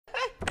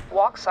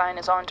walk sign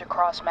is on to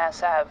cross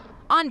Mass Ave.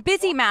 On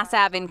busy Mass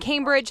Ave in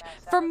Cambridge,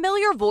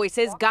 familiar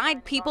voices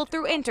guide people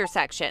through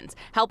intersections,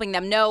 helping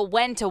them know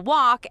when to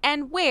walk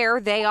and where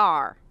they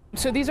are.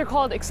 So these are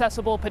called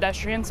accessible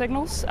pedestrian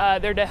signals.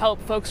 They're to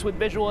help folks with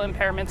visual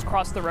impairments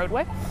cross the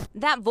roadway.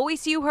 That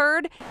voice you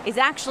heard is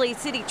actually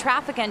city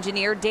traffic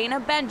engineer Dana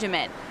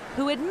Benjamin,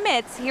 who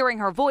admits hearing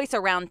her voice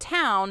around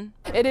town.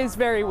 It is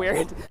very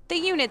weird. The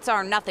units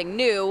are nothing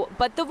new,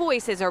 but the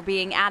voices are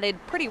being added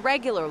pretty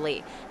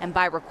regularly and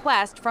by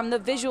request from the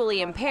visually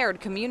impaired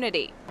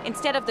community.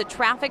 Instead of the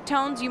traffic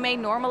tones you may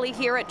normally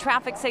hear at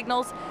traffic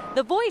signals,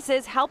 the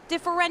voices help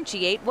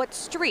differentiate what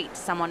street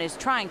someone is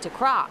trying to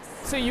cross.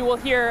 So you will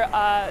hear,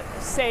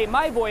 say,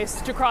 my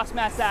voice to cross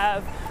Mass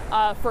Ave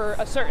for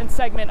a certain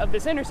segment of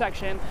this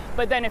intersection,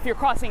 but then if you're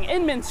crossing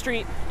Inman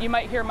Street, you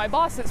might hear my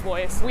boss's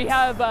voice. We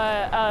have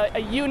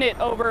a unit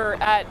over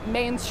at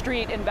Main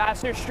Street and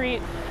Vassar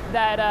Street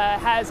that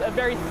has a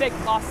very thick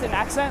Boston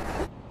accent.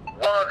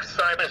 Walk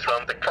sign is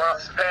on the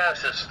cross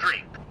Vassar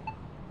Street.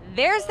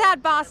 There's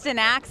that Boston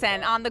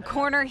accent on the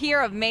corner here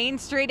of Main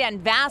Street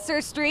and Vassar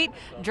Street,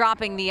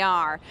 dropping the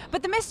R.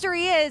 But the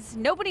mystery is,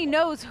 nobody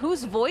knows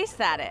whose voice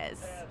that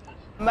is.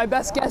 My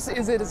best guess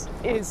is it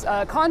is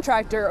a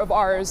contractor of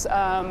ours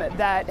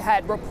that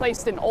had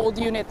replaced an old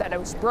unit that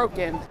was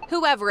broken.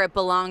 Whoever it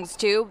belongs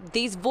to,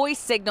 these voice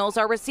signals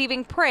are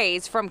receiving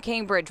praise from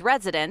Cambridge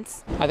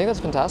residents. I think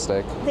that's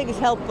fantastic. I think it's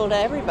helpful to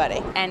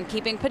everybody. And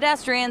keeping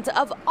pedestrians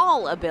of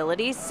all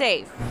abilities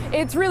safe.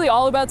 It's really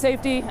all about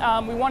safety.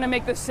 We want to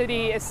make the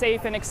city as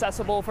safe and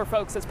accessible for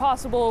folks as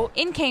possible.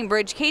 In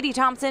Cambridge, Katie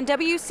Thompson,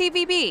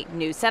 WCVB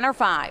News Center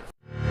 5.